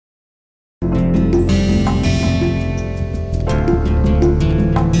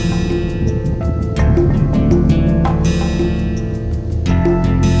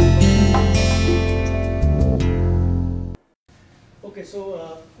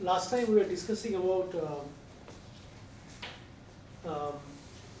last time we were discussing about a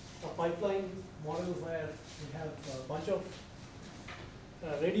pipeline model where we have a bunch of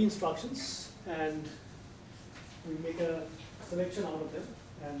ready instructions and we make a selection out of them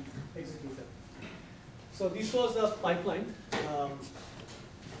and execute them. So this was the pipeline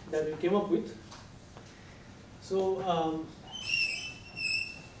that we came up with. So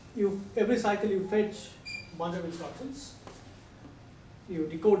every cycle you fetch a bunch of instructions, you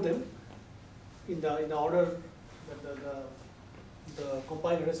decode them in the order that the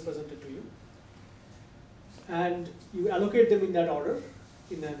compiler has presented to you, and you allocate them in that order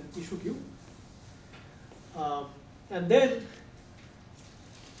in an issue queue, and then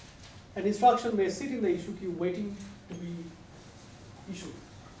an instruction may sit in the issue queue waiting to be issued.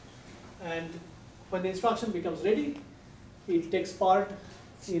 And when the instruction becomes ready, it takes part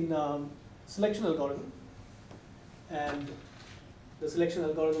in selection algorithm, and the selection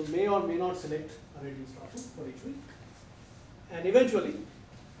algorithm may or may not select a ready instruction for each week. And eventually,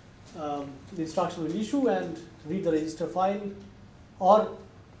 the instruction will issue and read the register file or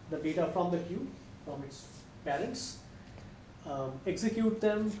the data from the queue, from its parents, execute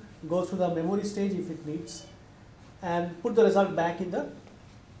them, go through the memory stage if it needs, and put the result back in the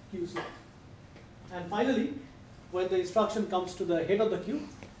queue slot. And finally, when the instruction comes to the head of the queue,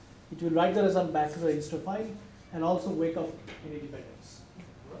 it will write the result back to the register file and also wake up any dependents.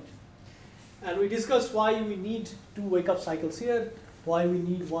 Right? And we discussed why we need 2 wake-up cycles here, why we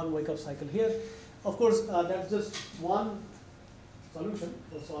need 1 wake-up cycle here. Of course, that's just one solution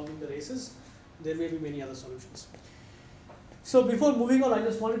for solving the races. There may be many other solutions. So before moving on, I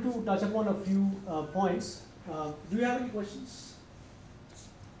just wanted to touch upon a few points. Do you have any questions?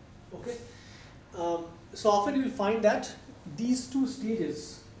 Okay. So often you will find that these 2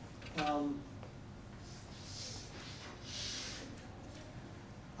 stages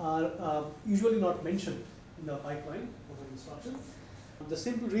are usually not mentioned in the pipeline of an instruction. The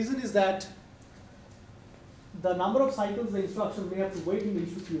simple reason is that the number of cycles the instruction may have to wait in the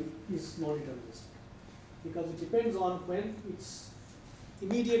issue queue is non-deterministic, because it depends on when its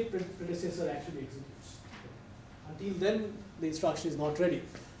immediate predecessor actually executes. Until then, the instruction is not ready.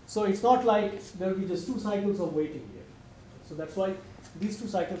 So it's not like there will be just 2 cycles of waiting here. So that's why these 2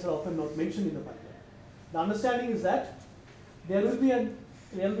 cycles are often not mentioned in the pipeline. The understanding is that there will be a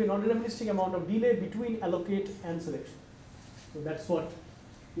non-deterministic amount of delay between allocate and selection. So that's what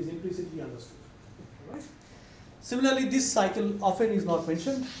is implicitly understood. Right? Similarly, this cycle often is not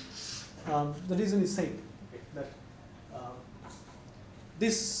mentioned. The reason is same, that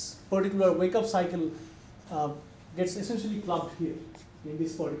this particular wake-up cycle gets essentially clubbed here in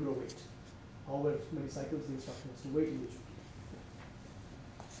this particular wait, however many cycles the instruction has to wait in the issue.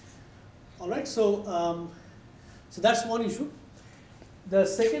 All right, so that's one issue. The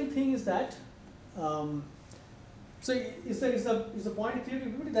second thing is that, so is the point clear to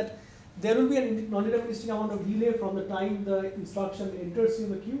everybody that there will be a non-deterministic amount of delay from the time the instruction enters in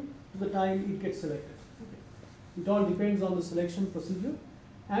the queue to the time it gets selected. Okay. It all depends on the selection procedure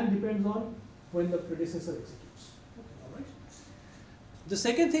and depends on when the predecessor executes. Okay. All right. The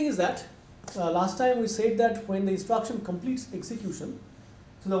second thing is that last time we said that when the instruction completes execution,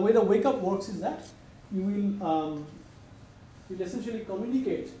 so the way the wake-up works is that you will essentially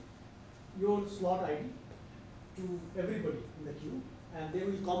communicate your slot ID to everybody in the queue, and they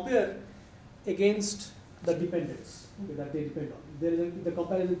will compare against the dependents that they depend on. If the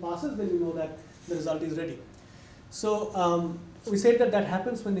comparison passes, then you know that the result is ready. So we said that that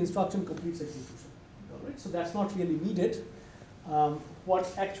happens when the instruction completes execution. All right? So that's not really needed. What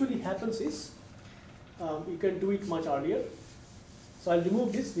actually happens is you can do it much earlier. So I'll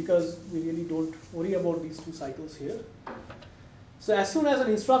remove this because we really don't worry about these 2 cycles here. So as soon as an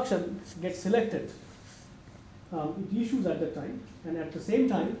instruction gets selected, it issues at that time, and at the same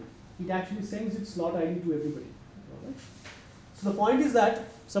time, it actually sends its slot ID to everybody. All right? So the point is that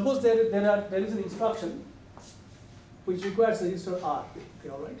suppose there is an instruction which requires register R. Okay,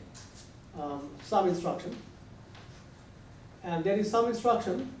 all right, some instruction, and there is some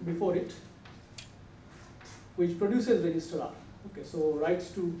instruction before it which produces register R. Okay, so writes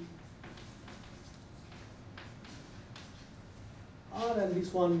to R, and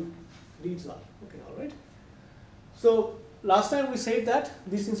this one reads R. Okay, all right. So last time we said that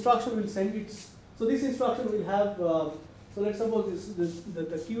this instruction will send its. So this instruction will have. So let's suppose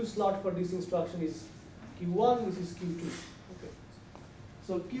the queue slot for this instruction is Q1. This is Q2. Okay.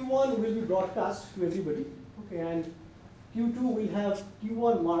 So Q1 will be broadcast to everybody. Okay, and Q2 will have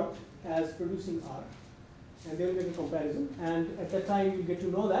Q1 marked as producing R, and they will make a comparison. And at that time, you get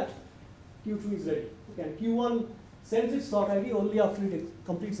to know that Q2 is ready. Okay, and Q1 sends its slot ID only after it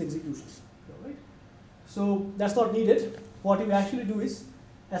completes execution. Right? So that's not needed. What you actually do is,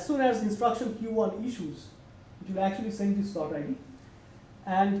 as soon as instruction Q1 issues, it will actually send this slot ID,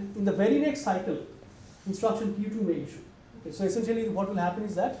 and in the very next cycle, instruction Q2 may issue. Okay, so essentially, what will happen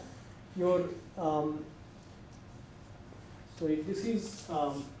is that your so if this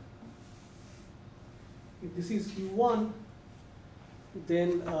is Q1, then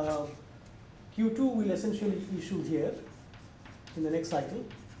Q2 will essentially issue here in the next cycle.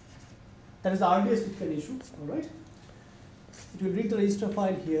 That is the earliest it can issue. All right. It will read the register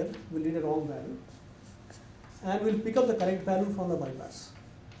file here, will read a wrong value, and will pick up the correct value from the bypass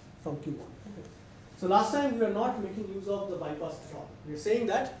from Q1. Okay. So last time we were not making use of the bypass at all. We are saying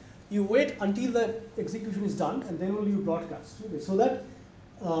that you wait until the execution is done and then only you broadcast. Okay. So that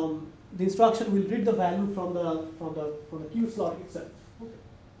the instruction will read the value from the Q slot itself. Okay.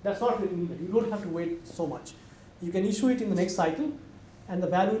 That's not really needed. You don't have to wait so much. You can issue it in the next cycle, and the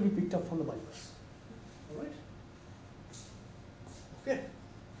value will be picked up from the bypass. All right. Okay.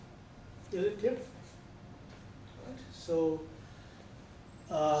 Is it clear? All right. So.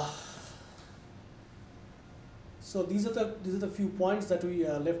 So these are the few points that we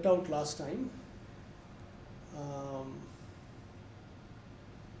left out last time.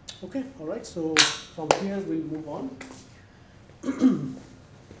 Okay, all right. So from here we'll move on.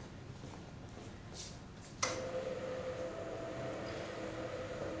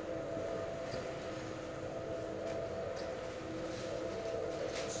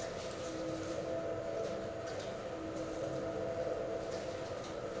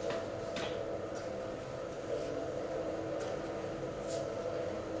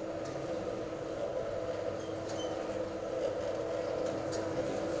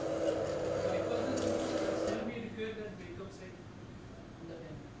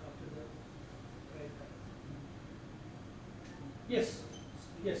 Yes,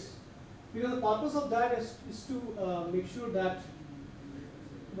 yes. Because the purpose of that is to make sure that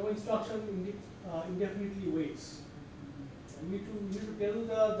no instruction indefinitely waits. You need to tell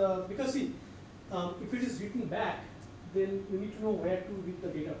the because see, if it is written back, then you need to know where to read the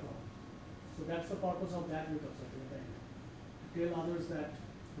data from. So that's the purpose of that method. To tell others that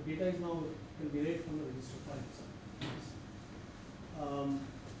the data is now can be read from the register file itself.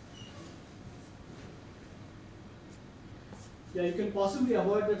 Yeah, you can possibly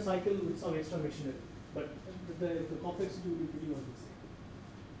avoid that cycle with some extra machinery, but the complexity will be pretty much the same.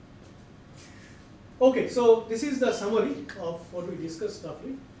 Okay, so this is the summary of what we discussed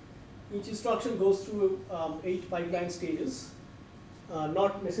roughly. Each instruction goes through 8 pipeline stages,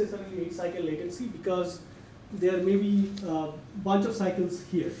 not necessarily 8 cycle latency, because there may be a bunch of cycles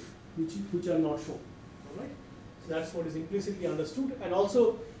here which are not shown. All right, so that's what is implicitly understood, and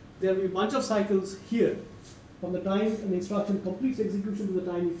also there will be a bunch of cycles here from the time an instruction completes execution to the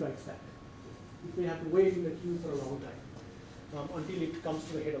time it writes back. You may have to wait in the queue for a long time until it comes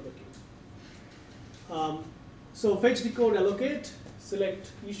to the head of the queue. So fetch, decode, allocate,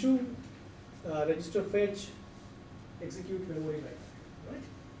 select issue, register fetch, execute, memory write.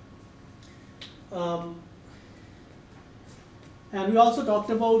 Right? And we also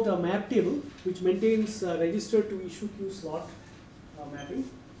talked about a map table which maintains register to issue queue slot mapping.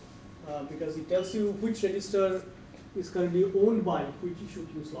 Because it tells you which register is currently owned by which issue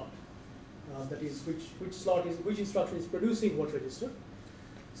queue slot. That is, which instruction is producing what register.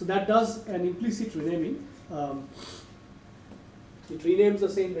 So that does an implicit renaming. It renames the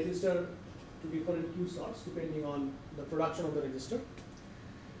same register to different queue slots depending on the production of the register.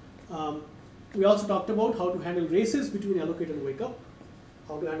 We also talked about how to handle races between allocate and wake up,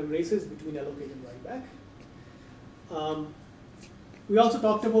 how to handle races between allocate and write back. We also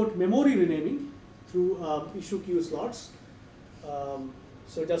talked about memory renaming through issue queue slots.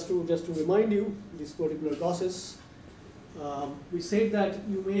 So just to remind you this particular process, we said that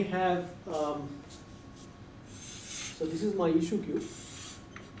you may have. So this is my issue queue.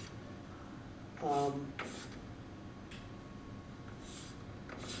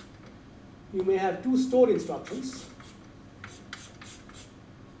 You may have 2 store instructions,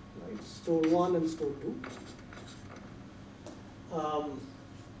 right? Store 1 and store 2.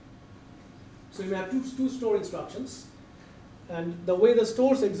 So you have two store instructions, and the way the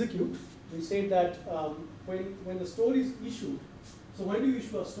stores execute, we say that when the store is issued, so when do you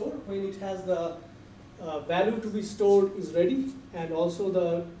issue a store? When it has the value to be stored is ready, and also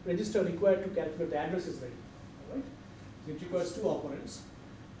the register required to calculate the address is ready. All right? So it requires 2 operands.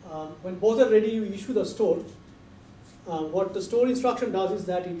 When both are ready, you issue the store. What the store instruction does is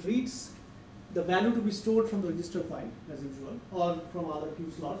that it reads the value to be stored from the register file as usual, or from other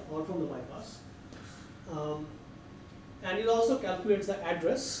queue slot, or from the bypass. and it also calculates the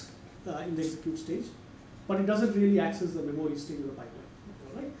address in the execute stage, but it doesn't really access the memory stage of the pipeline.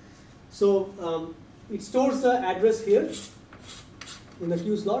 All right? So it stores the address here in the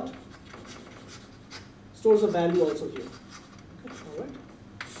queue slot, stores the value also here. Okay, all right.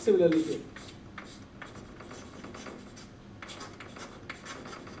 Similarly here.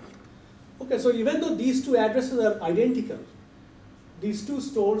 Okay, so even though these two addresses are identical, these two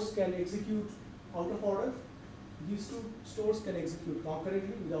stores can execute out of order. These two stores can execute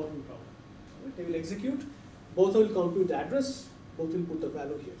concurrently without any problem. Right? They will execute, both will compute the address, both will put the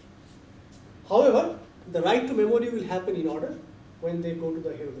value here. However, the write to memory will happen in order when they go to the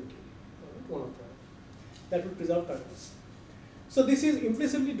head of the queue. Right? One of them. That will preserve kernels. So this is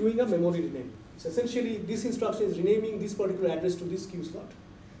implicitly doing a memory renaming. So essentially, this instruction is renaming this particular address to this queue slot.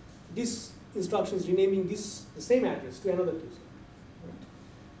 This instruction is renaming the same address to another queue slot. Right?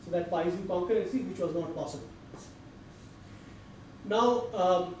 So that buys you concurrency, which was not possible.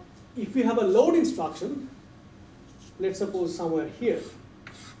 Now, if we have a load instruction, let's suppose somewhere here,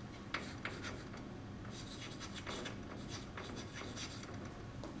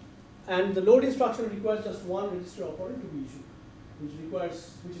 and the load instruction requires just one register operator to be issued,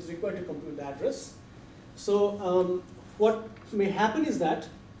 which is required to compute the address. So what may happen is that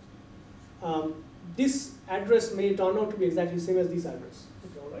this address may turn out to be exactly the same as this address.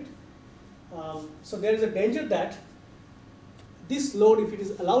 Okay, all right. So there is a danger that this load, if it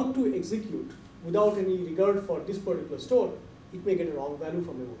is allowed to execute without any regard for this particular store, it may get a wrong value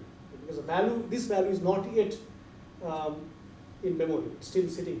from memory, because the value, this value is not yet in memory; it's still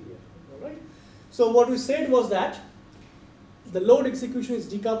sitting here. All right. So what we said was that the load execution is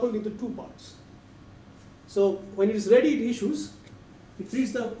decoupled into two parts. So when it is ready, it issues. It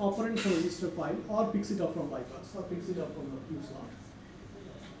reads the operand from register file, or picks it up from bypass, or picks it up from the queue slot.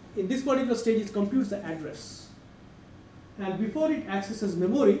 In this particular stage, it computes the address. And before it accesses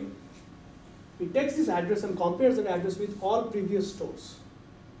memory, it takes this address and compares that address with all previous stores.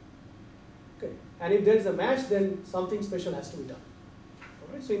 Okay. And if there is a match, then something special has to be done.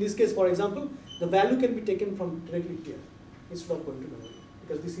 All right. So in this case, for example, the value can be taken from directly here instead of going to memory,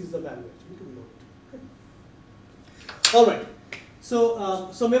 because this is the value actually to be loaded. Okay. All right. So,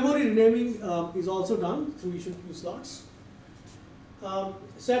 so memory renaming is also done through issue queue slots.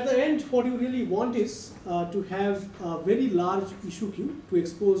 So at the end, what you really want is to have a very large issue queue to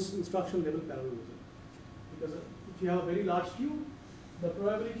expose instruction level parallelism. Because if you have a very large queue, the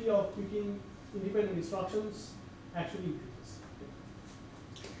probability of picking independent instructions actually increases.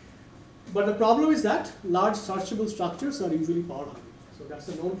 But the problem is that large searchable structures are usually power hungry. So that's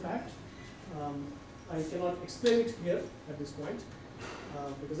a known fact. I cannot explain it here at this point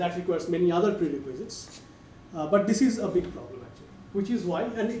because that requires many other prerequisites. But this is a big problem actually, which is why,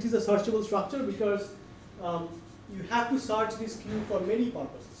 and it is a searchable structure because you have to search this queue for many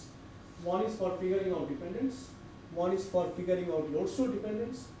purposes. One is for figuring out dependence, one is for figuring out load store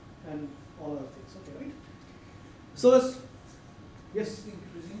dependence, and all other things. Okay, right? So as yes.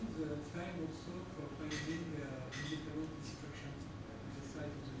 Increasing the time also for finding independent instruction on the side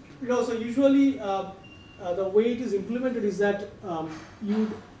of the queue. No, so usually the way it is implemented is that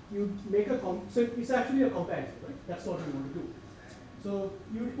you make a so it's actually a comparison, right? That's what you want to do. So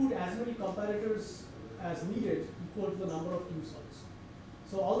you put as many comparators as needed equal to the number of queue slots.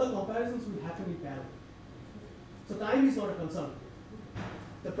 So all the comparisons will happen in parallel. So time is not a concern.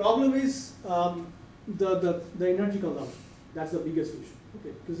 The problem is the energy consumption. That's the biggest issue.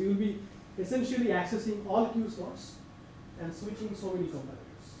 Okay, because you will be essentially accessing all queue slots and switching so many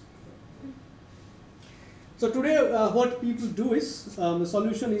comparators. Okay. So today, what people do is the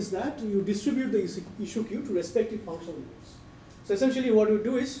solution is that you distribute the issue queue to respective functional units. So essentially, what you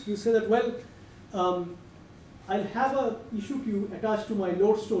do is you say that I'll have a issue queue attached to my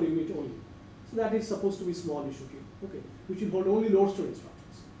load store unit only. So that is supposed to be small issue queue, okay, which will hold only load store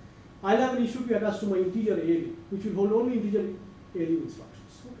instructions. I'll have an issue queue attached to my integer ALU, which will hold only integer ALU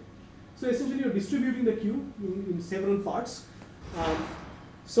instructions. Okay. So essentially, you're distributing the queue in several parts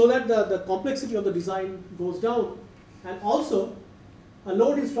so that the complexity of the design goes down, and also a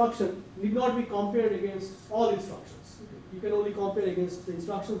load instruction need not be compared against all instructions. Okay. You can only compare against the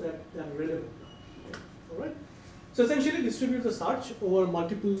instructions that are relevant. Okay. All right. So essentially, distribute the search over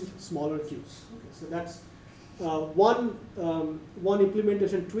multiple smaller queues. Okay. So that's one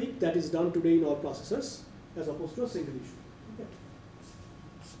implementation tweak that is done today in our processors as opposed to a single issue. Okay.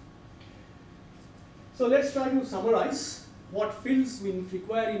 So let's try to summarize what fields we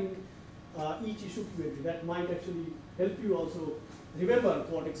require in each issue queue entry. That might actually help you also remember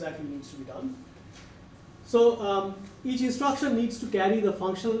what exactly needs to be done. So each instruction needs to carry the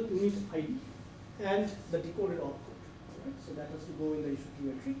functional unit ID and the decoded opcode. Right? So that has to go in the issue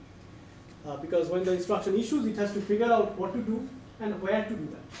queue entry. Because when the instruction issues, it has to figure out what to do and where to do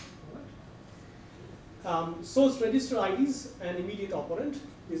that. All right? Source register IDs and immediate operand.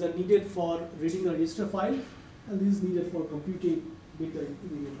 These are needed for reading a register file, and this is needed for computing with the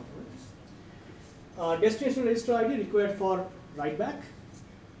immediate operands. Destination register ID required for write back.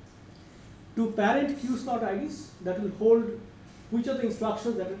 Two parent queue slot IDs that will hold which are the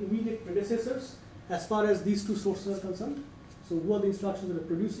instructions that are immediate predecessors as far as these two sources are concerned. So who are the instructions that are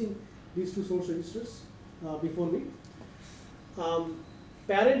producing these two source registers before me.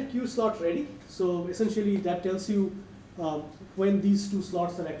 Parent queue slot ready. So essentially that tells you when these two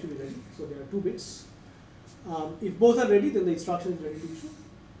slots are actually ready. So there are 2 bits. If both are ready, then the instruction is ready to issue.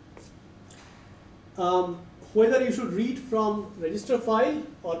 Whether you should read from register file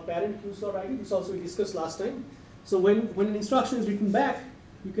or parent queue slot ID, this also we discussed last time. So when an instruction is written back,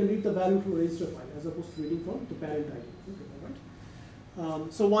 you can read the value from register file as opposed to reading from the parent ID. Okay, all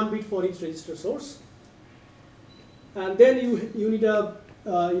right? So 1 bit for each register source. And then you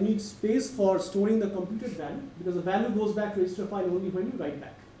need space for storing the computed value, because the value goes back to register file only when you write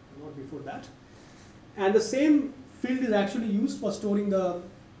back, not before that. And the same field is actually used for storing the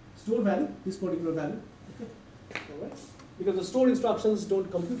store value, this particular value. Okay. All right. Because the store instructions don't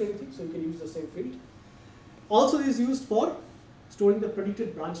compute anything, so you can use the same field. Also, this is used for storing the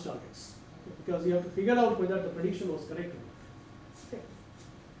predicted branch targets, okay, because you have to figure out whether the prediction was correct or not. Okay.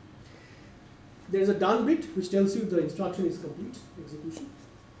 There is a done bit which tells you the instruction is complete execution.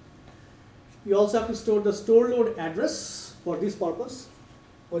 You also have to store the store load address for this purpose.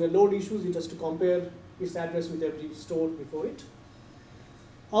 When a load issues, it has to compare its address with every store before it.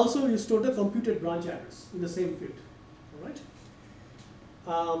 Also, you store the computed branch address in the same field. All right.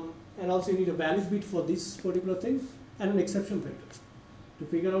 And also, you need a valid bit for this particular thing and an exception vector to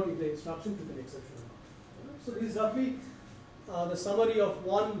figure out if the instruction took an exception or not. All right. So this is roughly the summary of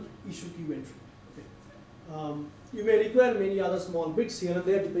one issue queue entry. Okay. You may require many other small bits here and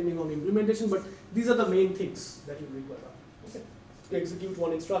there depending on implementation, but these are the main things that you require. Okay. To execute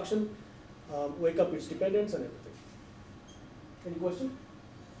one instruction, wake up its dependents and everything. Any question?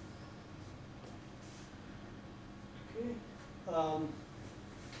 Okay.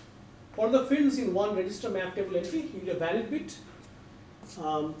 For the fields in one register map table entry, you need a valid bit.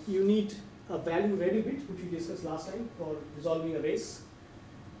 You need a value ready bit, which we discussed last time for resolving arrays,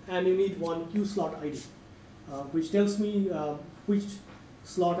 and you need one queue slot ID, which tells me which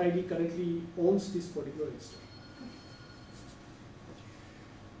slot ID currently owns this particular register.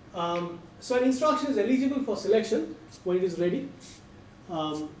 So an instruction is eligible for selection when it is ready.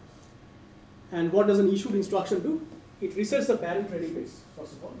 And what does an issued instruction do? It resets the parent ready bits,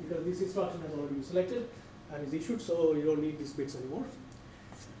 first of all, because this instruction has already been selected and is issued, so you don't need these bits anymore.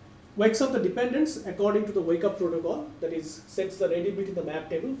 Wakes up the dependents according to the wake up protocol, that is, sets the ready bit in the map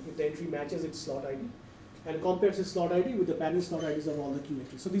table if the entry matches its slot ID, and compares its slot ID with the parent slot IDs of all the queue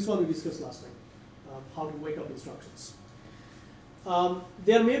entries. So this one we discussed last time, how to wake up instructions.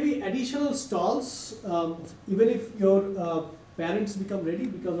 There may be additional stalls even if your parents become ready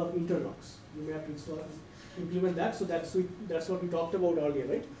because of interlocks. You may have to implement that. So that's what we talked about earlier,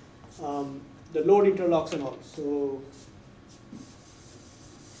 right? The load interlocks and all. So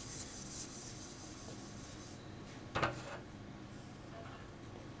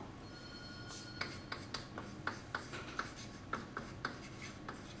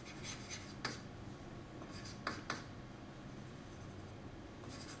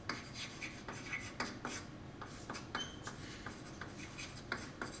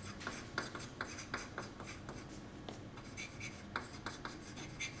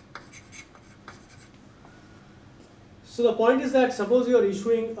So the point is that suppose you are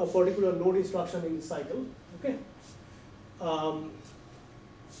issuing a particular load instruction in the cycle, okay,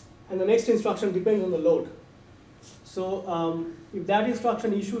 and the next instruction depends on the load. So if that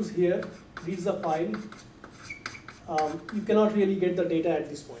instruction issues here, reads the file, you cannot really get the data at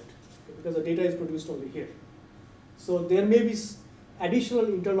this point, okay, because the data is produced only here. So there may be additional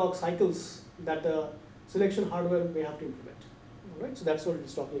interlock cycles that the selection hardware may have to implement. All right, so that's what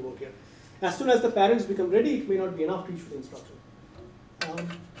it's talking about here. As soon as the parents become ready, it may not be enough to issue the instruction.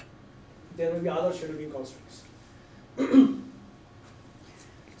 There may be other scheduling constraints.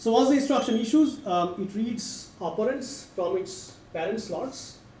 So once the instruction issues, it reads operands from its parent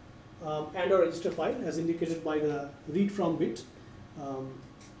slots and a register file as indicated by the read from bit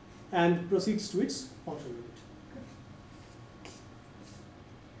and proceeds to its function unit.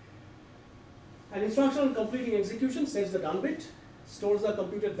 An instruction on completing execution sets the done bit, stores the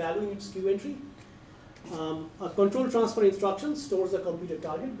computed value in its queue entry. A control transfer instruction stores the computed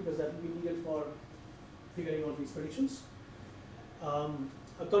target because that will be needed for figuring out these predictions.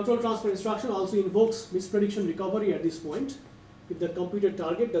 A control transfer instruction also invokes misprediction recovery at this point if the computed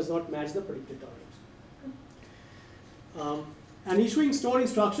target does not match the predicted target. An issuing store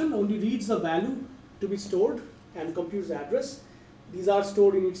instruction only reads the value to be stored and computes the address. These are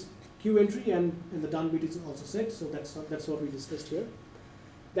stored in its queue entry, and the done bit is also set, so that's what we discussed here.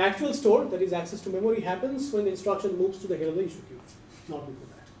 The actual store, that is access to memory, happens when the instruction moves to the head of the issue queue, not before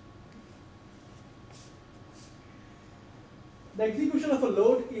that. The execution of a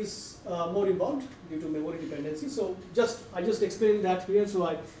load is more involved due to memory dependency. So I just explained that here.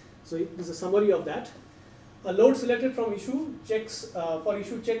 So this is a summary of that. A load selected from issue checks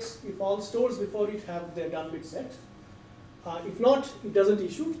if all stores before it have their done bit set. If not, it doesn't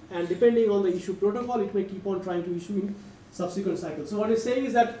issue, and depending on the issue protocol, it may keep on trying to issue in subsequent cycles. So what it's saying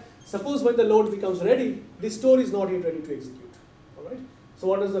is that suppose when the load becomes ready, this store is not yet ready to execute. All right. So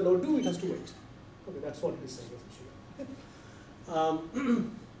what does the load do? It has to wait. Okay, that's what it is saying essentially.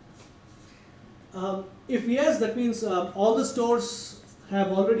 If yes, that means all the stores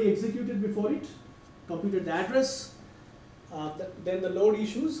have already executed before it, computed the address. Then the load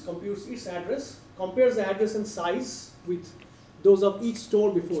issues, computes its address, compares the address and size with those of each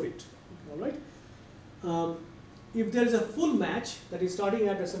store before it. All right. If there is a full match, that is starting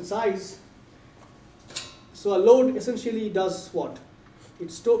address and size, so a load essentially does what?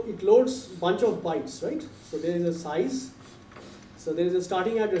 It loads bunch of bytes, right? So there is a size. So there is a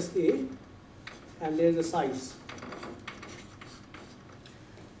starting address A, and there is a size.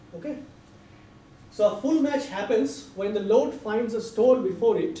 Okay. So a full match happens when the load finds a store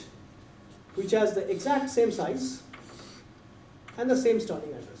before it which has the exact same size and the same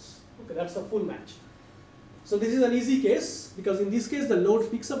starting address. Okay, that's a full match. So this is an easy case because in this case the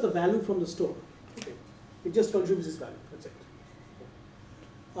load picks up the value from the store. Okay. It just contributes this value. That's it.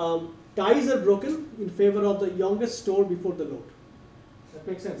 Ties are broken in favor of the youngest store before the load. That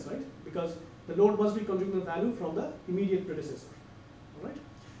makes sense, right? Because the load must be contributing the value from the immediate predecessor. All right.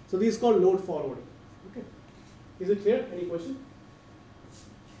 So this is called load forwarding. Okay. Is it clear? Any question?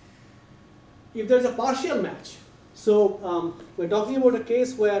 If there is a partial match, so we're talking about a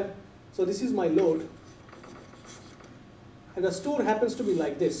case where, so this is my load, and the store happens to be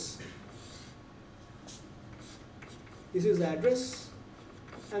like this. This is the address,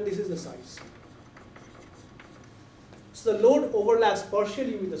 and this is the size. So the load overlaps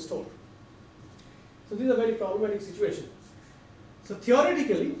partially with the store. So this is a very problematic situation. So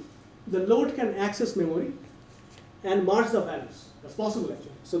theoretically, the load can access memory and merge the values. That's possible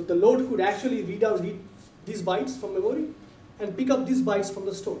actually. So the load could actually read these bytes from memory and pick up these bytes from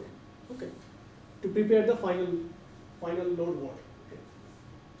the store. Okay, to prepare the final load word. Okay.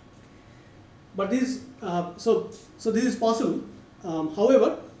 But this so this is possible.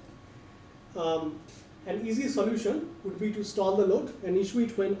 However, an easy solution would be to stall the load and issue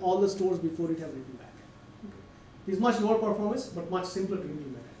it when all the stores before it have written back. Okay. It's much lower performance, but much simpler to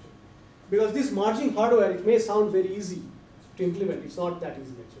implement actually. Because this merging hardware, it may sound very easy to implement. It's not that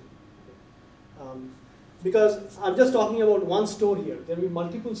easy actually. Okay. Because I'm just talking about one store here. There will be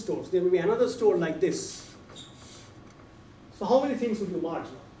multiple stores. There will be another store like this. So how many things would you merge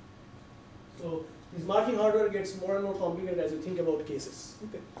now? So this merging hardware gets more and more complicated as you think about cases.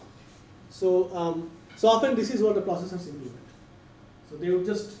 Okay. So so often this is what the processors implement. So they will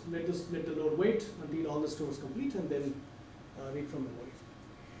just let the load wait until all the stores complete and then read from memory.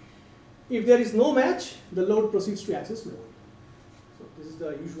 If there is no match, the load proceeds to access memory. So this is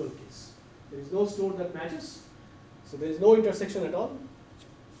the usual case. There is no store that matches, so there is no intersection at all.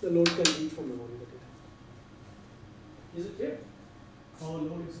 The load can read from memory the data. Is it clear how a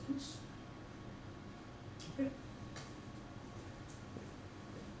load executes? Okay.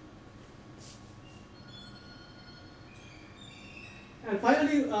 And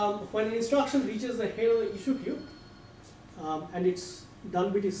finally, when an instruction reaches the head of the issue queue and its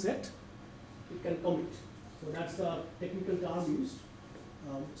done bit is set, it can commit. So that's the technical term used.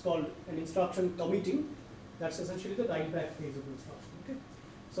 It's called an instruction committing. That's essentially the write back phase of the instruction. Okay.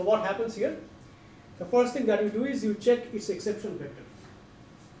 So what happens here? The first thing that you do is you check its exception vector.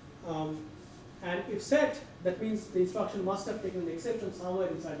 And if set, that means the instruction must have taken the exception somewhere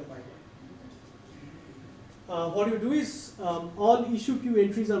inside the pipeline. What you do is all issue queue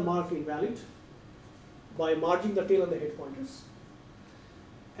entries are marked invalid by marking the tail and the head pointers.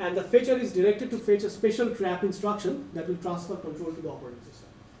 And the fetcher is directed to fetch a special trap instruction that will transfer control to the operating system.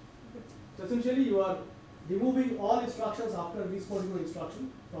 Okay. So essentially you are removing all instructions after this particular instruction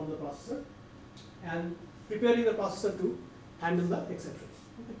from the processor and preparing the processor to handle the exception.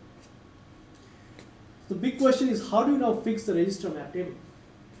 Okay. The big question is, how do you now fix the register map table?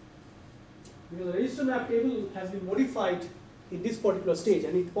 Because the register map table has been modified in this particular stage,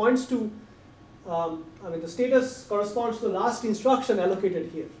 and it points to, the status corresponds to the last instruction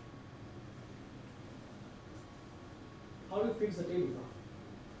allocated here. How do you fix the table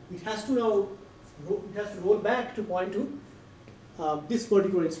now? It has to now, it has to roll back to point to this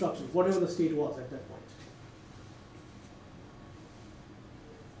particular instruction, whatever the state was at that point.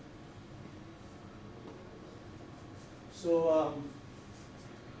 So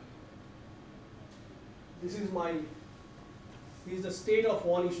this is the state of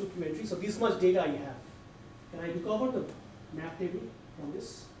one issue queue entry. So this much data I have. Can I recover the map table from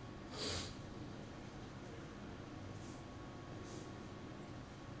this?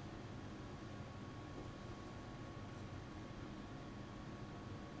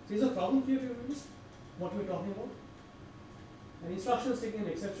 So is a problem clear to everybody? What we're talking about? An instruction is taking an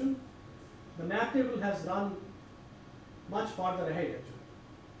exception. The map table has run much farther ahead actually.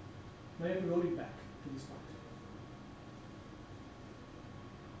 Now you have to roll it back to this point.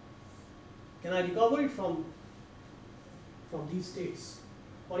 Can I recover it from these states?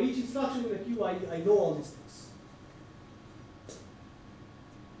 For each instruction in the queue, I know all these things.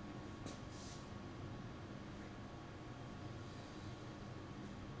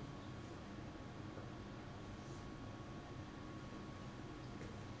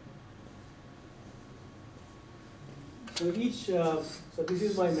 So so this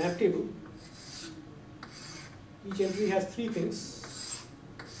is my map table. Each entry has three things.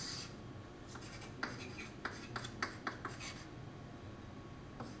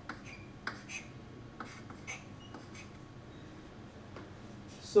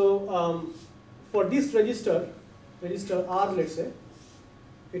 So for this register R, let's say,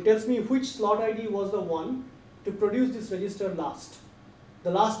 it tells me which slot ID was the one to produce this register last. The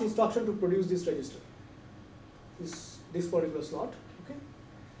last instruction to produce this register is this particular slot. Okay.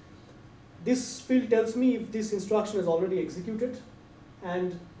 This field tells me if this instruction is already executed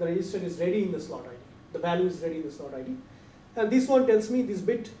and the register is ready in the slot ID. The value is ready in the slot ID. And this one tells me, this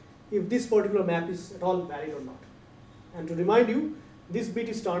bit, if this particular map is at all valid or not. And to remind you, this bit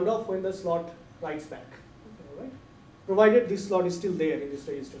is turned off when the slot writes back. Okay, all right? Provided this slot is still there in this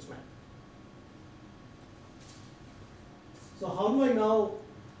register's map. So how do I now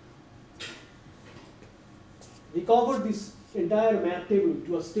recover this entire map table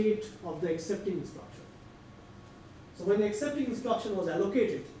to a state of the accepting instruction? So when the accepting instruction was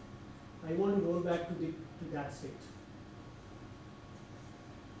allocated, I want to roll back to that state.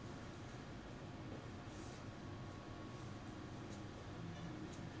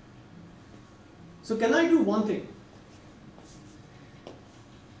 So can I do one thing?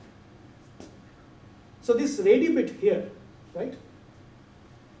 So this ready bit here, right?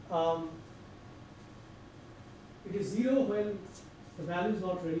 It is 0 when the value is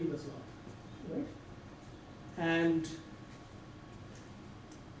not ready in the slot, right? And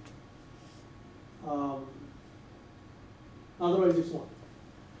otherwise it's 1,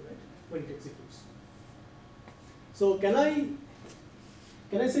 right? When it executes. So can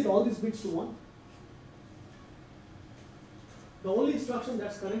I set all these bits to 1? The only instruction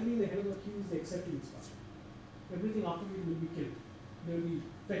that's currently in the head of the queue is the accepting instruction. Everything after it will be killed. They will be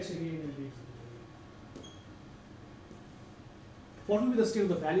fetched again and re-executed again. What will be the state of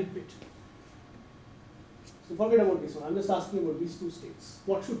the valid bit? So forget about this one. I'm just asking about these two states.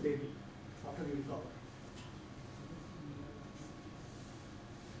 What should they be after we recover?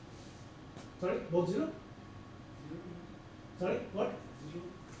 Sorry, both 0? Sorry, what? 0.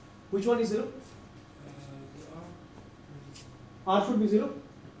 Which one is 0? The R. R should be 0?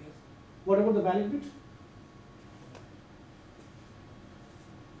 Yes. What about the valid bit?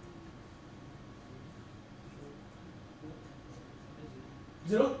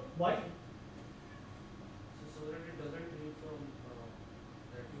 Zero? Why? So that it doesn't read from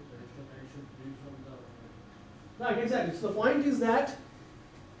that you register, and it should read from the. Right, exactly. So the point is that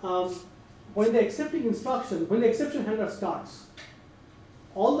when the accepting instruction, when the exception handler starts,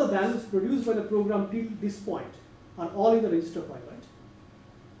 all the values produced by the program till this point are all in the register file, right?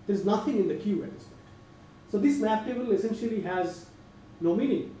 There is nothing in the queue at this point. So this map table essentially has no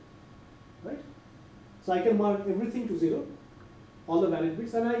meaning, right? So I can mark everything to 0, all the valid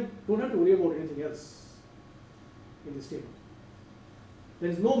bits, and I don't have to worry about anything else in this table. There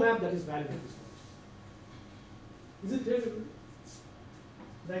is no map that is valid at this point. Is it clear?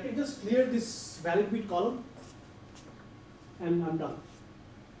 I can just clear this valid bit column and I'm done.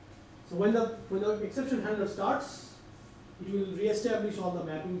 So when the exception handler starts, it will re-establish all the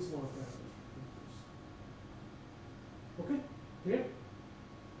mappings for okay? Clear?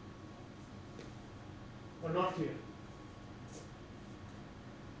 Or not clear?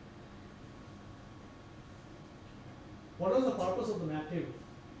 What was the purpose of the map table?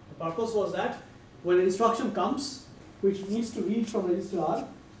 The purpose was that when an instruction comes, which needs to read from register R,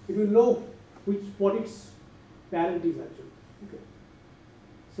 it will know what its parent is actually. Okay.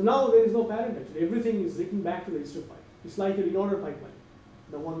 So now there is no parent actually. Everything is written back to the register file. It's like a reorder pipeline,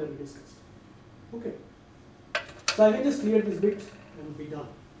 the one that we discussed. Okay. So I can just clear this bit and be done.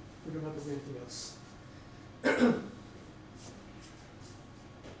 We don't have to do anything else.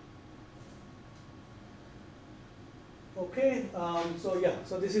 Okay, so yeah,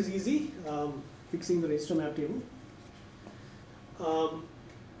 so this is easy, fixing the register map table.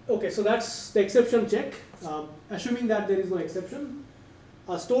 Okay, so that's the exception check. Assuming that there is no exception,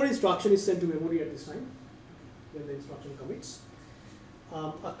 a store instruction is sent to memory at this time when the instruction commits.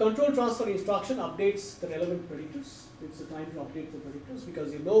 A control transfer instruction updates the relevant predictors. It's the time to update the predictors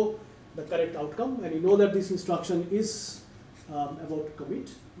because you know the correct outcome and you know that this instruction is about to commit.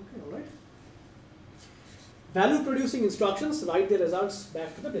 Okay, all right. Value producing instructions write the results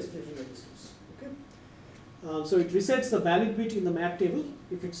back to the destination registers. Okay. So it resets the valid bit in the map table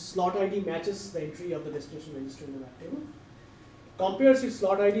if its slot ID matches the entry of the destination register in the map table. Compares its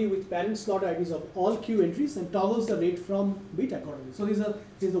slot ID with parent slot IDs of all queue entries and toggles the rate from bit accordingly. So this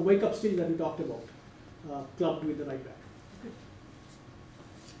is the wake up stage that we talked about, clubbed with the write back. Okay.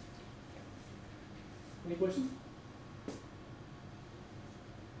 Any questions?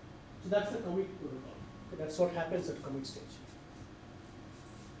 So that's the commit protocol. Okay, that's what happens at commit stage.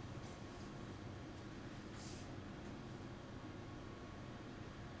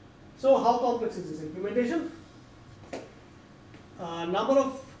 So how complex is this implementation? Number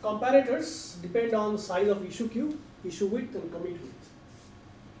of comparators depend on size of issue queue, issue width, and commit width.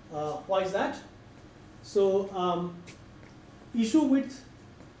 Why is that? So issue width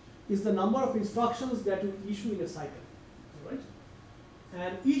is the number of instructions that you issue in a cycle, right?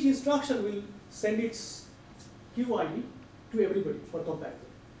 And each instruction will send its queue ID to everybody for comparison,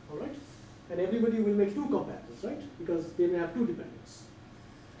 all right? And everybody will make two comparisons, right? Because they may have two dependents.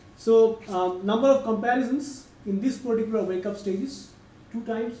 So number of comparisons in this particular wake up stage is 2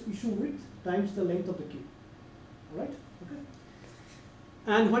 times issue width times the length of the queue, all right? Okay.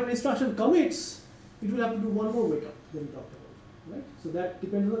 And when an instruction commits, it will have to do one more wake up than we talked about, right? So that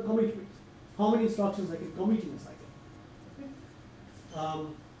depends on the commit width. How many instructions I can commit in a cycle. Okay.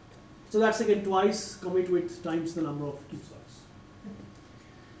 So that's again twice commit width times the number of queue slots.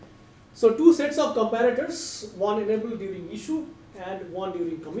 So 2 sets of comparators, one enabled during issue and one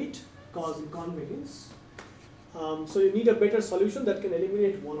during commit, cause inconvenience. So you need a better solution that can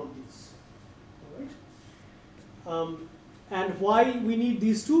eliminate one of these. All right. And why we need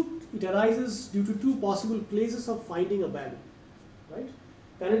these two? It arises due to 2 possible places of finding a value. Right.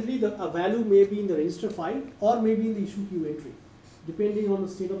 Currently, a value may be in the register file or maybe in the issue queue entry, depending on the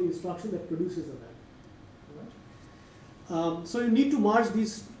state of the instruction that produces the value. All right. So you need to merge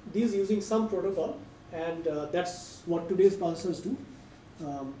these using some protocol, and that's what today's processors do.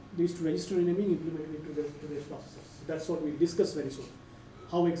 These to register renaming implemented into today's processors. So that's what we'll discuss very soon.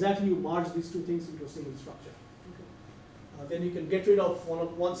 How exactly you merge these 2 things into a single structure. Okay. Then you can get rid of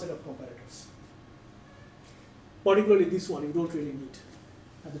one set of comparators. Particularly this one, you don't really need.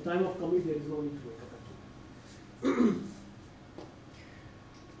 At the time of commit, there is no need to wake up actually.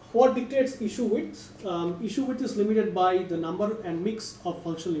 What dictates issue width? Issue width is limited by the number and mix of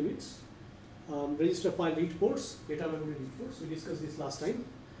functional units. Register file read ports, data memory read ports. We discussed this last time.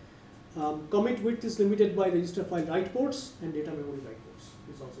 Commit width is limited by register file write ports and data memory write ports.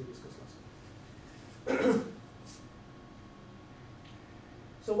 This also we discussed last time.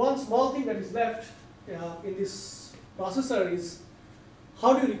 So one small thing that is left in this processor is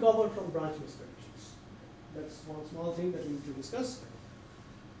how do you recover from branch mispredictions? That's one small thing that we need to discuss.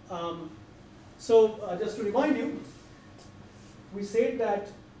 So just to remind you, we said that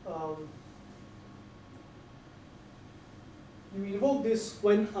you invoke this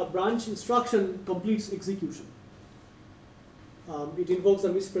when a branch instruction completes execution. It invokes the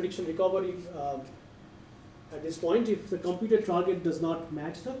misprediction recovery at this point if the computed target does not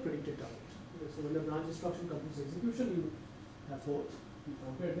match the predicted target. So when the branch instruction completes execution, you have both. You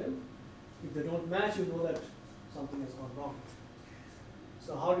compare them. If they don't match, you know that something has gone wrong.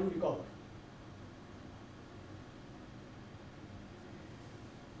 So how do you recover?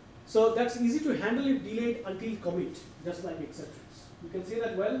 So that's easy to handle if delayed until commit, just like exceptions. You can say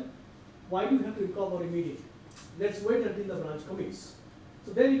that, well, why do you have to recover immediately? Let's wait until the branch commits.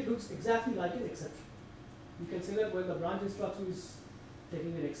 So then it looks exactly like an exception. You can say that, well, the branch instruction is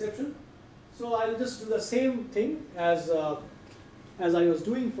taking an exception. So I'll just do the same thing as I was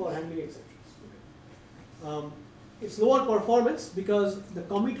doing for handling exceptions. It's lower performance because the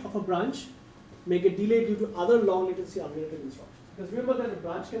commit of a branch may get delayed due to other long latency unrelated instructions. Because remember that a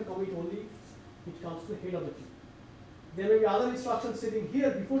branch can commit only if it comes to the head of the queue. There may be other instructions sitting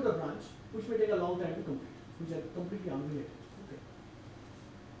here before the branch, which may take a long time to complete, which are completely unrelated.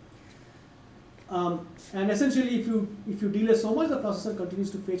 And essentially, if you delay so much, the processor continues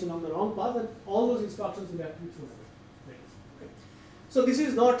to fetch along the wrong path, and all those instructions will have to be thrown away. Okay. So this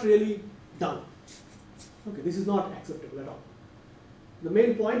is not really done. Okay, this is not acceptable at all. The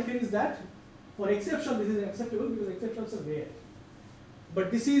main point here is that for exception, this is acceptable because exceptions are rare.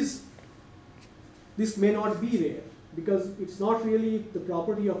 But this may not be rare because it's not really the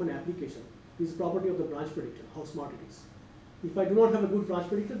property of an application. It's the property of the branch predictor, how smart it is. If I do not have a good branch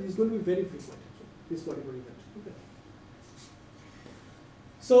predictor, this is going to be very frequent. This particular event. Okay.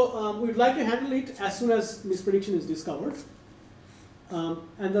 So we'd like to handle it as soon as misprediction is discovered.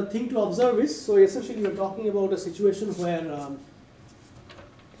 And the thing to observe is, so essentially we're talking about a situation where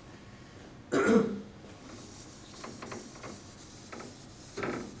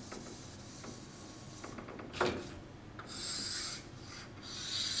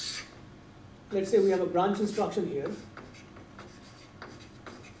let's say we have a branch instruction here,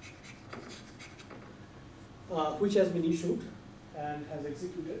 which has been issued and has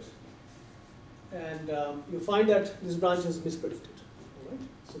executed, and you find that this branch is mispredicted. All right?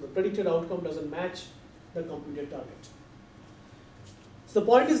 So the predicted outcome doesn't match the computed target. So the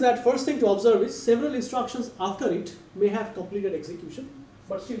point is that first thing to observe is several instructions after it may have completed execution,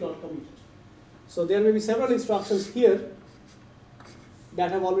 but still not committed. So there may be several instructions here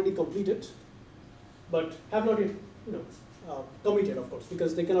that have already completed, but have not yet, committed, of course,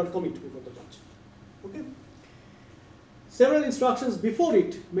 because they cannot commit before the branch. Okay. Several instructions before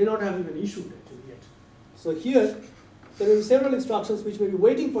it may not have even issued actually yet. So here, there may be several instructions which may be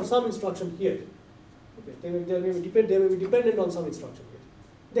waiting for some instruction here. Okay, they may be dependent on some instruction here.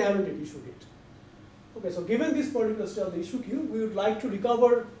 They haven't yet issued yet. Okay, so given this particular state of the issue queue, we would like to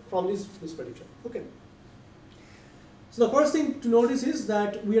recover from this prediction. Okay. So the first thing to notice is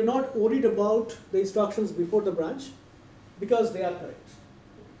that we are not worried about the instructions before the branch because they are correct.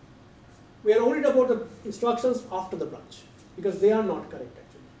 We are worried about the instructions after the branch because they are not correct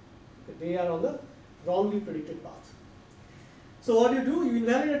actually. Okay, they are on the wrongly predicted path. So what you do, you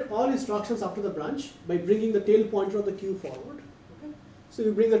invalidate all instructions after the branch by bringing the tail pointer of the queue forward. Okay? So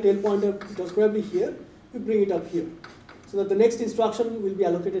you bring the tail pointer, it was probably here, you bring it up here. So that the next instruction will be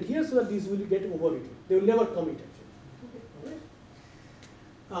allocated here so that these will get overwritten. They will never commit actually. Okay,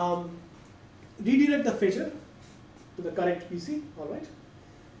 all right? Redirect the fetcher to the correct PC, all right?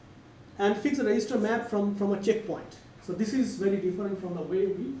 And fix a register map from a checkpoint. So this is very different from the way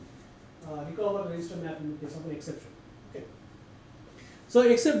we recover the register map in the case of an exception. Okay. So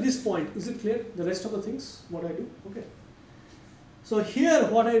except this point, is it clear? The rest of the things, what I do? Okay. So here,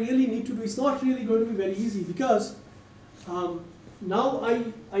 what I really need to do is not really going to be very easy because now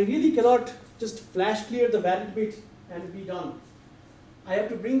I really cannot just flash clear the valid bit and be done. I have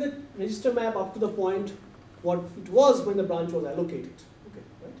to bring the register map up to the point what it was when the branch was allocated. Okay,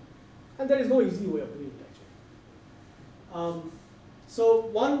 right? And there is no easy way of doing it actually. So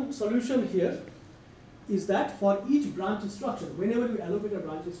one solution here is that for each branch instruction, whenever you allocate a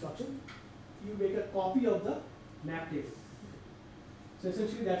branch instruction, you make a copy of the map table. So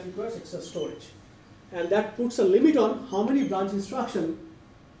essentially that requires extra storage. And that puts a limit on how many branch instruction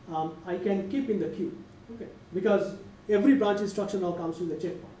I can keep in the queue. Okay. Because every branch instruction now comes with a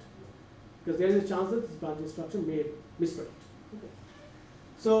checkpoint. Because there is a chance that this branch instruction may mispredict. Okay.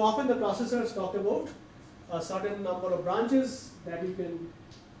 So often the processors talk about a certain number of branches that you can,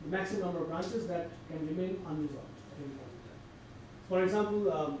 the maximum number of branches that can remain unresolved at any point in time. For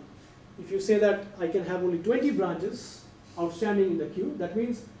example, if you say that I can have only 20 branches outstanding in the queue, that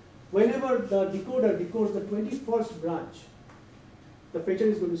means whenever the decoder decodes the 21st branch, the fetcher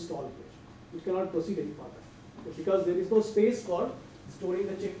is going to stall here. It cannot proceed any further because there is no space for storing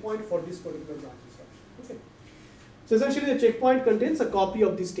the checkpoint for this particular branch instruction. Okay. So essentially the checkpoint contains a copy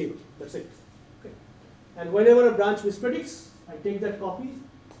of this table. That's it. Okay. And whenever a branch mispredicts, I take that copy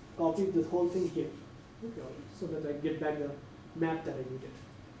this whole thing here. Okay, so that I get back the map that I needed.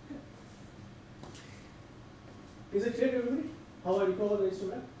 Okay. Is it clear to everybody how I recover the register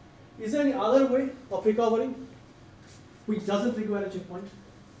map? Is there any other way of recovering which doesn't require a checkpoint?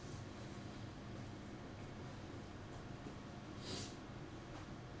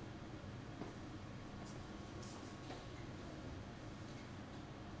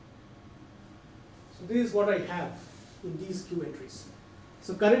 So this is what I have in these queue entries.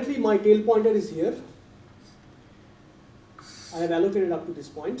 So currently my tail pointer is here. I have allocated up to this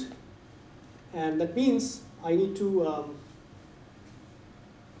point, and that means I need to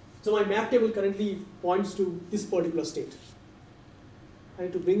So my map table currently points to this particular state. I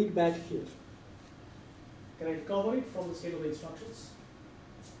need to bring it back here. Can I recover it from the state of the instructions?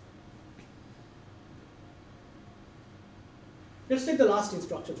 Let's take the last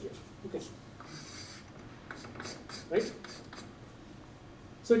instruction here. Okay. Right?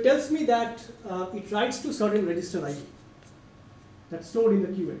 So it tells me that it writes to certain register ID that's stored in the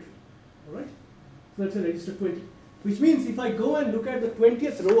queue entry. All right? So that's a register 20. Which means if I go and look at the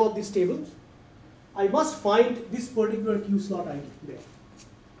 20th row of this table, I must find this particular queue slot ID there.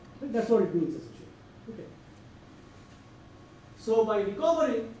 Right? That's what it means essentially. Okay. So by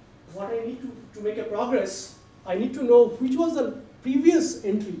recovering, what I need to make a progress, I need to know which was the previous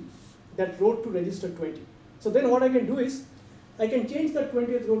entry that wrote to register 20. So then what I can do is, I can change that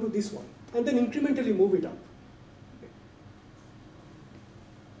 20th row to this one, and then incrementally move it up.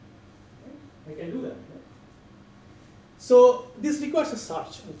 Okay. I can do that. Right? So this requires a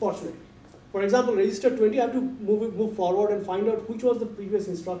search, unfortunately. For example, register 20, I have to move forward and find out which was the previous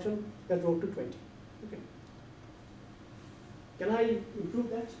instruction that wrote to 20. Okay. Can I improve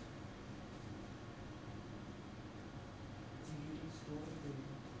that?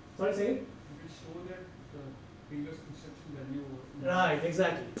 Sorry, say again? You will show that the previous instruction value. Right,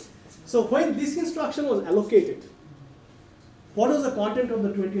 exactly. So when this instruction was allocated, what was the content of the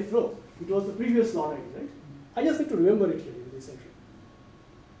 20th row? It was the previous slot ID, right? I just need to remember it here in this entry.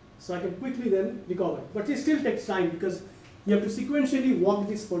 So I can quickly then recover it. But it still takes time because you have to sequentially walk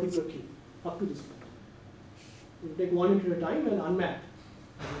this particular queue up to this point. You take one entry at a time and unmap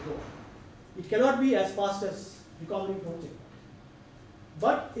as you go. It cannot be as fast as recovering from checkpoint.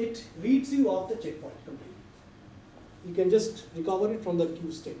 But it reads you off the checkpoint completely. You can just recover it from the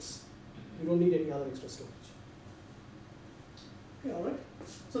queue states. You don't need any other extra storage. Okay, all right.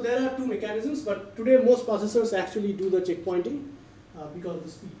 So there are two mechanisms, but today most processors actually do the checkpointing because of the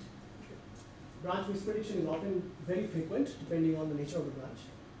speed. Okay. Branch misprediction is often very frequent depending on the nature of the branch.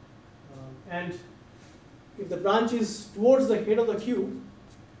 And if the branch is towards the head of the queue,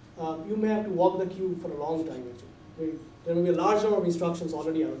 you may have to walk the queue for a long time actually. There will be a large number of instructions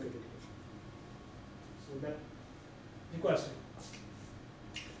already allocated here. So that requires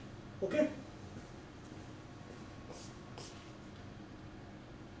time. Okay?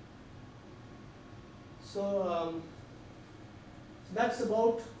 So that's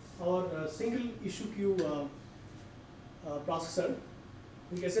about our single issue queue processor,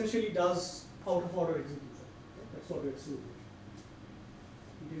 which essentially does out of order execution. Okay? That's what we're seeing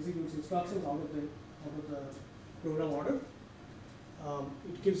here. It executes instructions out of the program order.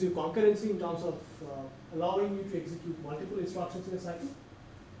 It gives you concurrency in terms of allowing you to execute multiple instructions in a cycle.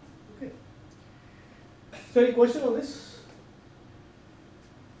 Okay. So any question on this?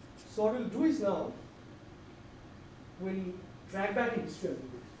 So what we'll do is now, we'll track back in history a little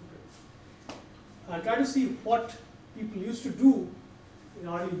bit. Okay. And try to see what people used to do in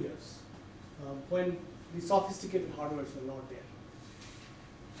early years when the sophisticated hardwares were not there.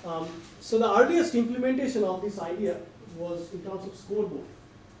 So the earliest implementation of this idea was in terms of scoreboard.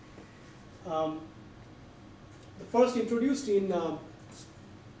 The first introduced in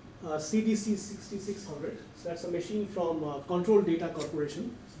CDC 6600. So that's a machine from Control Data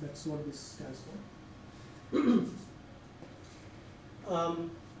Corporation. So that's what this stands for.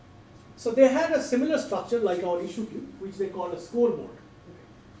 So they had a similar structure like our issue queue, which they call a scoreboard.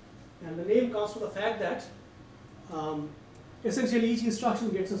 Okay. And the name comes from the fact that essentially each instruction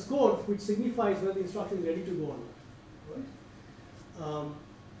gets a score, which signifies whether the instruction is ready to go or not. Right?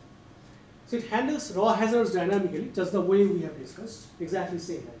 So it handles raw hazards dynamically, just the way we have discussed, exactly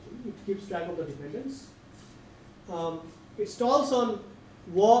same actually. It keeps track of the dependence. It stalls on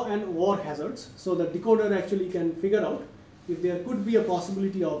war and war hazards, so the decoder actually can figure out if there could be a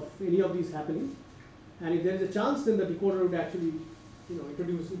possibility of any of these happening, and if there is a chance, then the decoder would actually,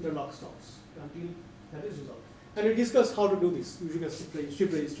 introduce interlock stops until that is resolved. And we discussed how to do this using a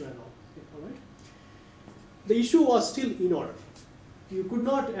ship register and all. Okay, all right. The issue was still in order. You could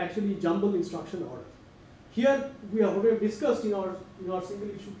not actually jumble instruction order. Here we have discussed in our single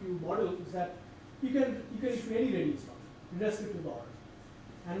issue queue model is that you can issue any ready instruction, irrespective of the order,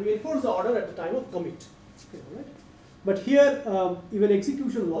 and we enforce the order at the time of commit. Okay, all right. But here even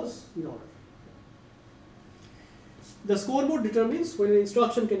execution was in order. The scoreboard determines when an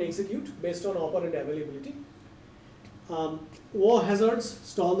instruction can execute based on operand availability. War hazards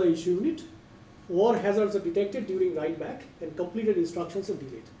stall the issue unit. War hazards are detected during write back, and completed instructions are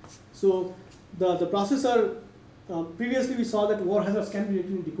delayed. So the processor, previously we saw that war hazards can be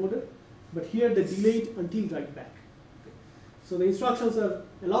written in decoder, but here they delayed until write back. Okay. So the instructions are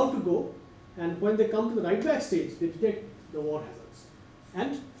allowed to go, and when they come to the write back stage, they detect the war hazards.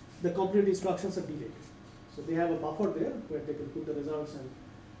 And the completed instructions are delayed. So they have a buffer there where they can put the results, and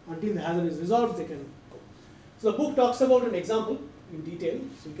until the hazard is resolved, they can go. So the book talks about an example in detail,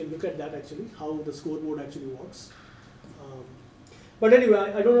 so you can look at that actually, how the scoreboard actually works. But anyway,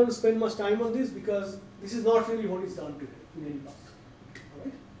 I don't want to spend much time on this because this is not really what is done today in any class. All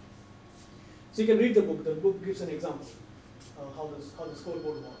right? So you can read the book. The book gives an example how the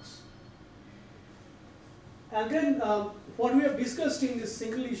scoreboard works. And then what we have discussed in this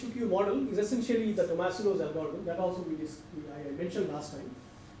single issue queue model is essentially the Tomasilo's algorithm. That also I mentioned last time.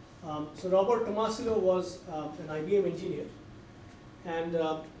 So Robert Tomasilo was an IBM engineer, and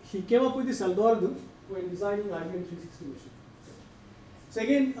he came up with this algorithm when designing IBM 360 machine. So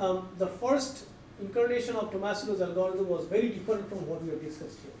again, the first incarnation of Tomasilo's algorithm was very different from what we have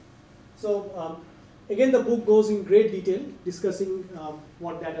discussed here. So again, the book goes in great detail discussing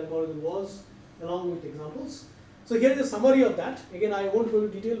what that algorithm was, along with examples. So here is a summary of that. Again, I won't go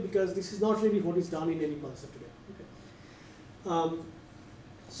into detail because this is not really what is done in any concept today.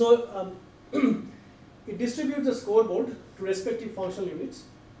 Okay. It distributes the scoreboard to respective functional units.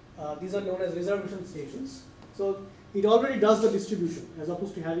 These are known as reservation stations. So it already does the distribution as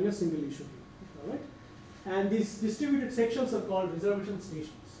opposed to having a single issue. All right? And these distributed sections are called reservation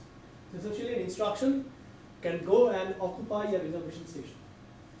stations. So essentially, an instruction can go and occupy a reservation station,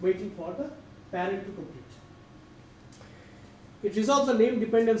 waiting for the parent to complete. It resolves the name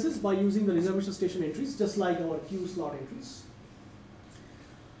dependencies by using the reservation station entries, just like our queue slot entries.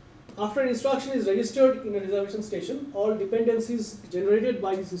 After an instruction is registered in a reservation station, all dependencies generated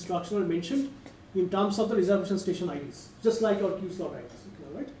by this instruction are mentioned in terms of the reservation station IDs, just like our queue slot IDs. Okay,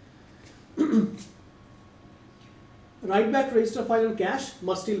 all right? Write back register file and cache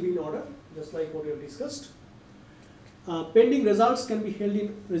must still be in order, just like what we have discussed. Pending results can be held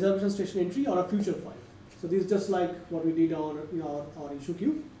in reservation station entry or a future file. So this is just like what we did on our issue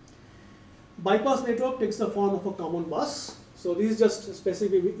queue. Bypass network takes the form of a common bus. So this is just a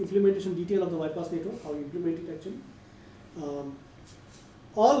specific implementation detail of the bypass network, how you implement it actually.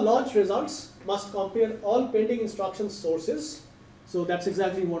 All launch results must compare all pending instruction sources. So that's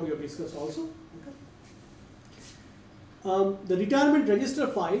exactly what we have discussed also. Okay. The retirement register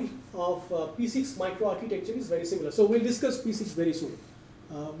file of P6 microarchitecture is very similar. So we'll discuss P6 very soon.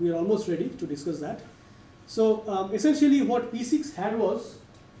 We are almost ready to discuss that. So essentially what P6 had was,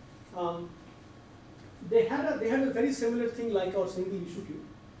 they had a very similar thing like our single issue queue,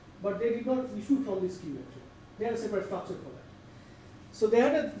 but they did not issue from this queue actually. They had a separate structure for that. So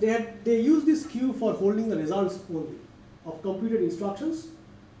they used this queue for holding the results only of computed instructions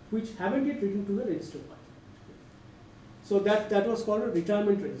which haven't yet written to the register file. So that was called a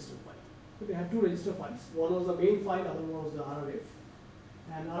retirement register file. So they had two register files. One was the main file, other one was the RRF.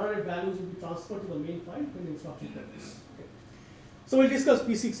 And RRF values will be transferred to the main file when the instruction comes. Okay. So we'll discuss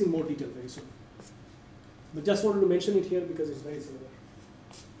P6 in more detail very soon. But just wanted to mention it here because it's very similar.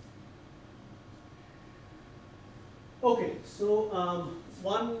 Okay, so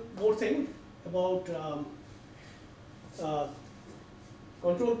one more thing about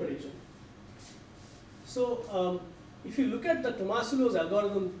control prediction. So if you look at the Tomasilo's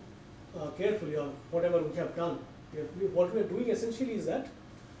algorithm carefully, or whatever we have done carefully, what we are doing essentially is that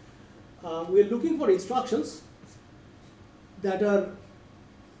we are looking for instructions that are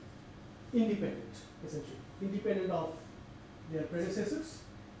independent, essentially, independent of their predecessors,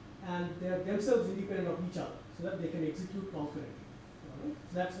 and they are themselves independent of each other, so that they can execute concurrently. Right?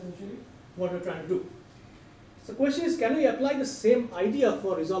 So that's essentially what we're trying to do. So the question is, can we apply the same idea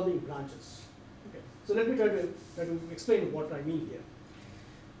for resolving branches? Okay. So let me try to explain what I mean here.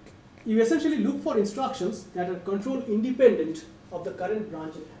 You essentially look for instructions that are control independent of the current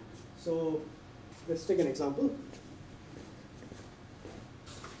branch at hand. So let's take an example.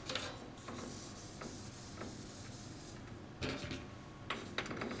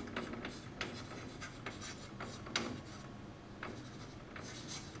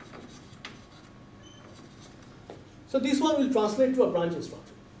 So this one will translate to a branch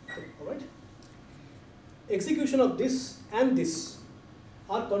instruction. Okay, all right. Execution of this and this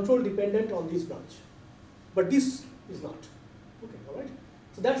are control dependent on this branch, but this is not. Okay, all right.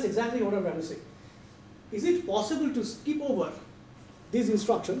 So that's exactly what I'm trying to say. Is it possible to skip over these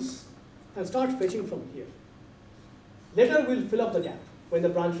instructions and start fetching from here? Later we'll fill up the gap when the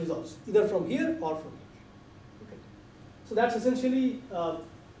branch resolves, either from here or from here. Okay. So that's essentially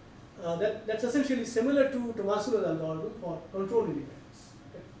that's essentially similar to Tomasilo's algorithm for control independence.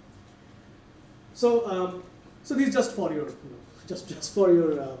 Okay. So so this is just for your just for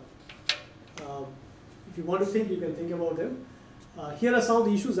your if you want to think, you can think about them. Here are some of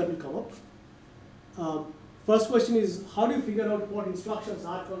the issues that will come up. First question is, how do you figure out what instructions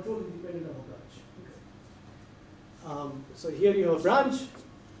are control independent of a branch? Okay. So here you have a branch.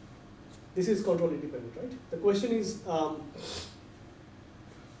 This is control independent, right? The question is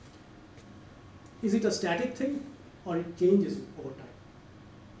it a static thing or it changes over time?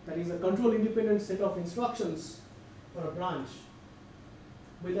 That is a control independent set of instructions for a branch.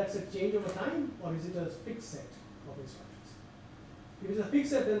 Will that set change over time, or is it a fixed set of instructions? If it's a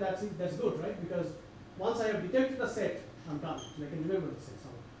fixed set, then that's good, right? Because once I have detected a set, I'm done. I can remember the set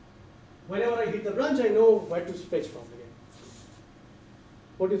somewhere. Whenever I hit the branch, I know where to fetch from again.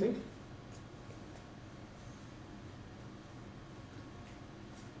 What do you think?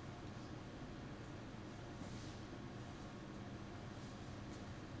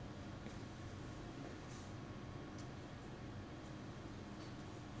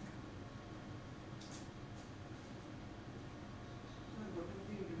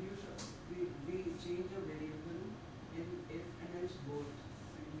 Change a variable in if and else both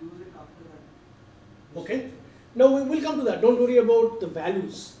and use it after that. Okay. No, we will come to that. Don't worry about the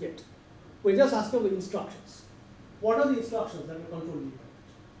values yet. We're just asking the instructions. What are the instructions that are control independent?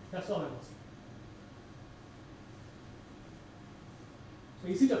 That's all I'm asking. So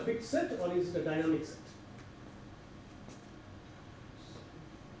is it a fixed set or is it a dynamic set?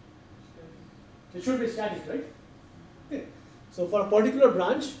 It should be static, right? Okay. So for a particular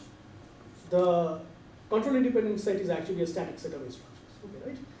branch, the control independent set is actually a static set of instructions. Okay,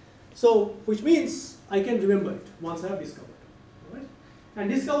 right? So, which means I can remember it once I have discovered it. Right? And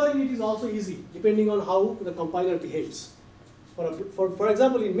discovering it is also easy depending on how the compiler behaves. For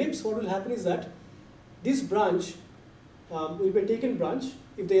example, in MIPS, what will happen is that this branch will be a taken branch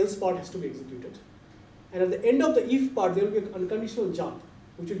if the else part has to be executed. And at the end of the if part, there will be an unconditional jump,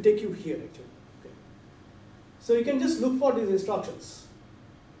 which will take you here actually. Okay. So you can just look for these instructions.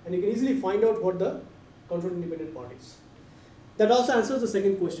 And you can easily find out what the control independent part is. That also answers the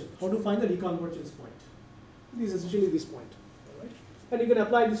second question, how to find the reconvergence point. This is essentially this point. All right? And you can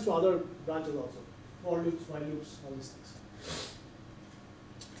apply this to other branches also, for loops, while loops, all these things.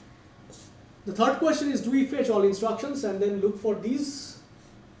 The third question is, do we fetch all instructions and then look for these?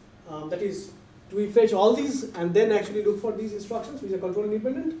 That is, do we fetch all these and then actually look for these instructions which are control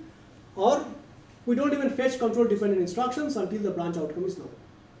independent? Or we don't even fetch control dependent instructions until the branch outcome is known.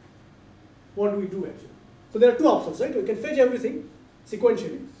 What do we do actually? So there are two options, right? We can fetch everything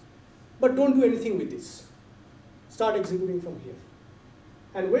sequentially, but don't do anything with this. Start executing from here.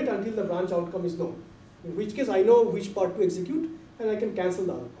 And wait until the branch outcome is known. In which case I know which part to execute and I can cancel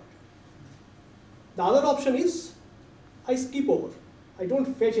the other part. The other option is I skip over. I don't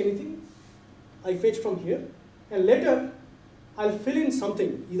fetch anything. I fetch from here and later I'll fill in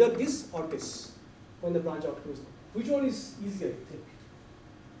something, either this or this, when the branch outcome is known. Which one is easier, you think?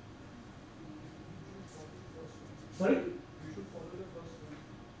 Sorry? You should follow the first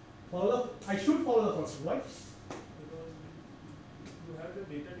one. I should follow the first one, right? Because you have the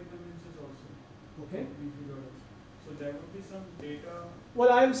data dependencies also. Okay. So there would be some data.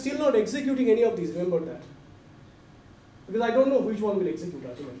 Well, I am still not executing any of these, remember that. Because I don't know which one will execute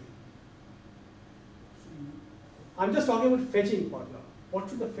ultimately. I'm just talking about fetching part now. What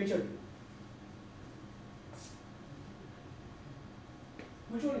should the fetcher do?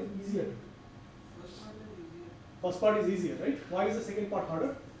 Which one is easier? First part is easier, right? Why is the second part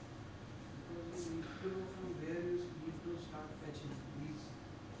harder? Because you need to know from where you need to start fetching these.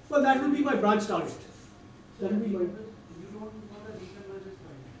 Well, that will be my branch target. That will be my. You don't know the reconvergence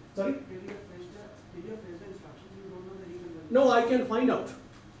point. Sorry? Till you fetch the instructions, you don't know the reconvergence. No, I can find out.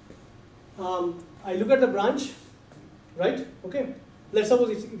 I look at the branch, right? Okay. Let's suppose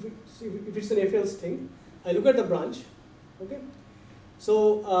if it's an FL's thing, I look at the branch. Okay.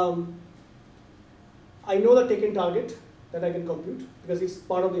 So I know the taken target that I can compute because it's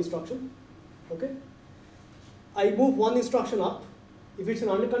part of the instruction. Okay. I move one instruction up. If it's an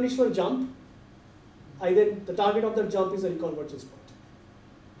unconditional jump, the target of that jump is a reconvergence point.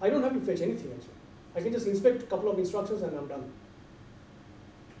 I don't have to fetch anything actually. I can just inspect a couple of instructions and I'm done.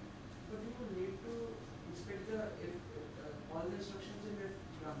 But you need to inspect all the instructions in that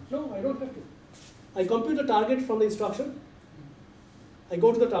branch. No, I don't have to. I compute the target from the instruction. I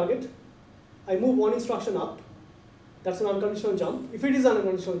go to the target. I move one instruction up. That's an unconditional jump. If it is an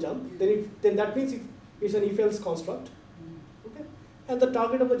unconditional jump, then that means it's an if-else construct. Okay? And the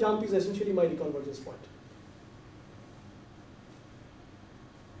target of the jump is essentially my reconvergence point.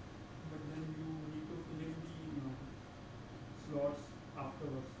 But then you need to fill in the slots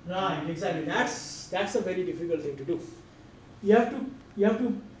afterwards. Right, exactly. That's a very difficult thing to do. You have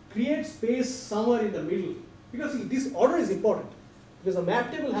to create space somewhere in the middle because see, this order is important because the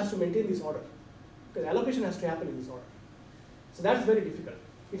map table has to maintain this order. because allocation has to happen in this order. So that's very difficult.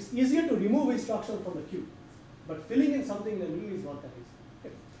 It's easier to remove instruction from the queue, but filling in something in the middle is not that easy.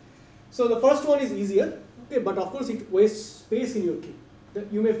 Okay. So the first one is easier, okay, but of course it wastes space in your queue.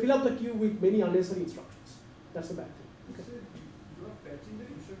 You may fill up the queue with many unnecessary instructions. That's the bad thing. Okay. So you are fetching the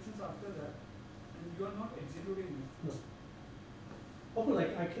instructions after that, and you are not executing it. No. Of course,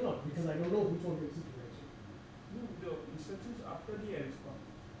 I cannot because I don't know which one to execute actually. No, the instructions after the array response.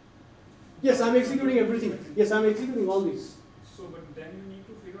 Yes, I'm executing everything. Yes, I'm executing all these. So, but then you need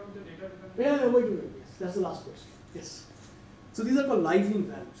to figure out the data dependent. Yeah, wait a minute. Yes, that's the last question. Yes. So these are called livening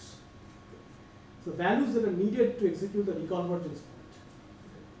values. So values that are needed to execute the reconvergence point.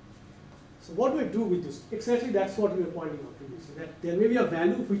 So what do I do with this? Exactly that's what we were pointing out previously. That there may be a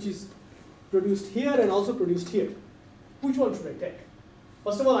value which is produced here and also produced here. Which one should I take?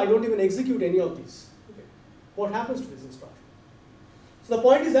 First of all, I don't even execute any of these. Okay. What happens to this instruction? So the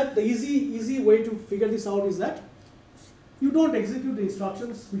point is that the easy way to figure this out is that you don't execute the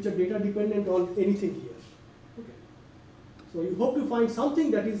instructions which are data dependent on anything here. Okay. So you hope to find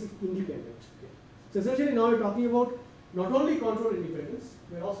something that is independent. Okay. So essentially now we're talking about not only control independence,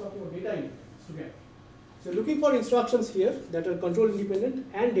 we're also talking about data independence together. So you're looking for instructions here that are control independent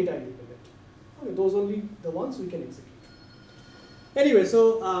and data independent. Okay, those only the ones we can execute. Anyway,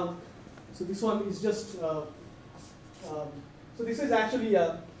 so this one is just so this is actually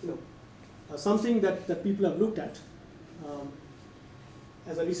something that people have looked at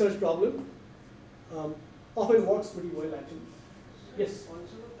as a research problem. Often works pretty well actually. Yes.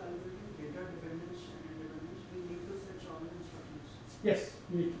 Also, calculating data dependence and independence, we need to fetch all the instructions. Yes,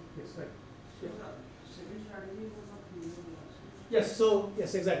 you need to. Yes, right. So the second strategy was not using the last. Yes, so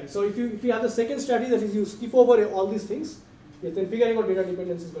yes, exactly. So if you have the second strategy, that is you skip over all these things, yes, then figuring out data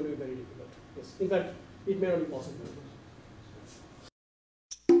dependence is going to be very difficult. Yes, in fact, it may not be possible.